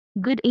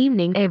Good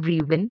evening,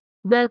 everyone.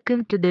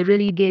 Welcome to the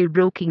Religare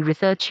Broking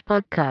Research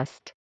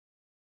Podcast.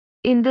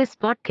 In this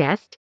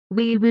podcast,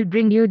 we will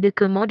bring you the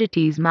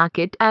commodities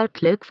market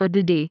outlook for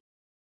the day.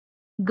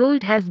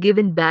 Gold has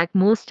given back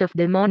most of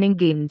the morning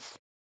gains.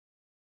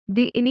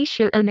 The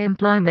initial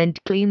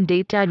unemployment claim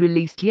data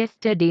released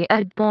yesterday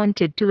had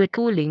pointed to a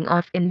cooling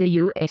off in the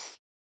US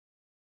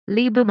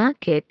labor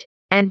market,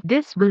 and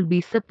this will be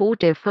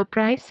supportive for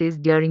prices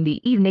during the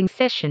evening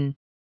session.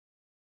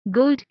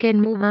 Gold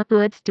can move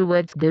upwards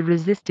towards the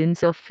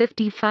resistance of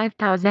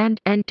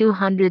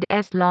 55,200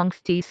 as long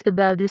stays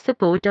above the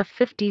support of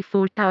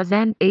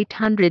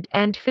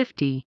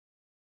 54,850.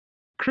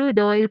 Crude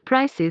oil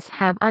prices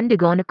have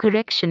undergone a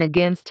correction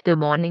against the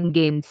morning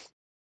gains.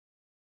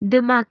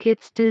 The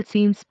market still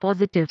seems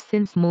positive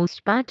since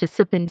most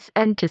participants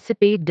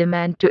anticipate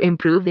demand to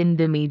improve in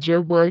the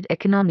major world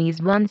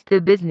economies once the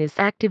business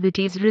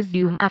activities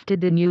resume after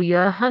the New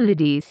Year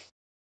holidays.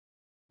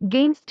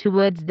 Gains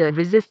towards the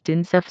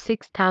resistance of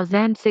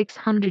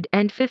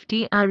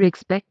 6,650 are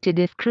expected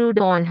if crude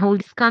oil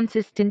holds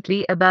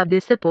consistently above the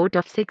support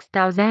of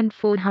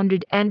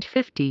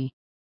 6,450.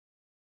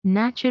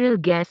 Natural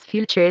gas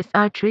futures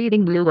are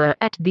trading lower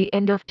at the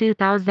end of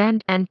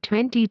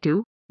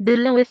 2022, the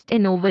lowest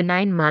in over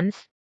 9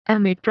 months,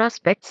 amid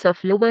prospects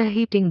of lower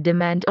heating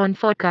demand on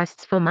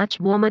forecasts for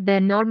much warmer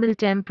than normal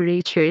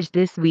temperatures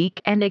this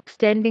week and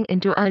extending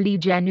into early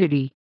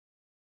January.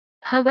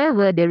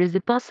 However, there is a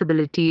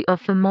possibility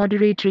of a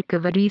moderate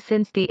recovery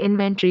since the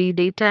inventory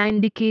data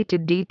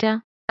indicated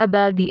data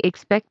above the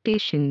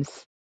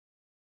expectations.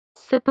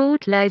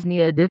 Support lies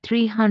near the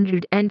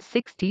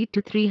 360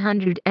 to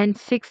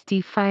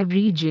 365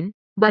 region,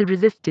 while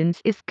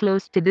resistance is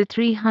close to the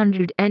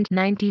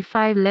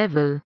 395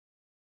 level.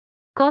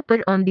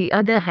 Copper, on the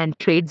other hand,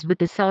 trades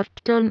with a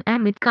soft tone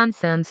amid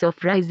concerns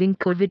of rising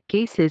COVID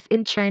cases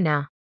in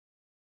China.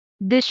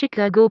 The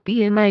Chicago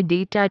PMI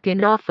data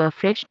can offer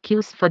fresh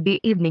cues for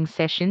the evening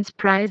session's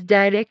price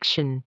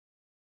direction.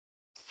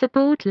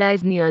 Support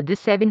lies near the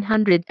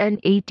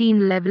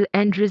 718 level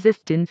and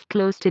resistance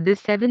close to the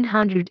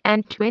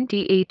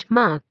 728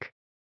 mark.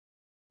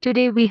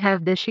 Today we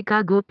have the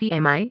Chicago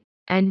PMI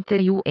and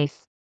the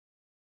US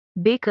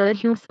Baker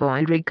Hughes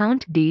oil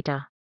recount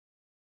data.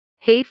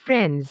 Hey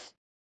friends,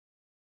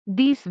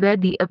 these were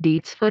the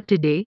updates for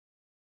today.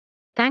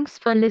 Thanks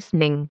for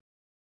listening.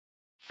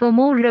 For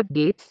more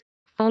updates,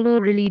 follow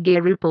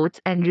Religare reports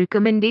and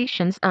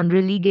recommendations on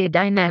Religare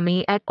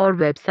Dynami at our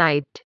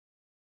website.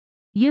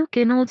 You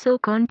can also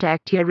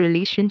contact your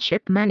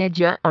relationship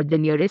manager or the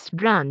nearest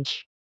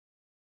branch.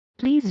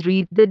 Please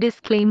read the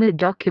disclaimer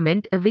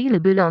document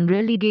available on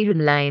Religare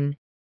Online.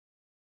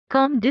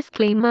 Com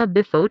disclaimer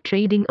before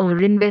trading or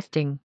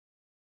investing.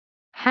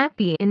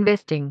 Happy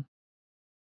investing.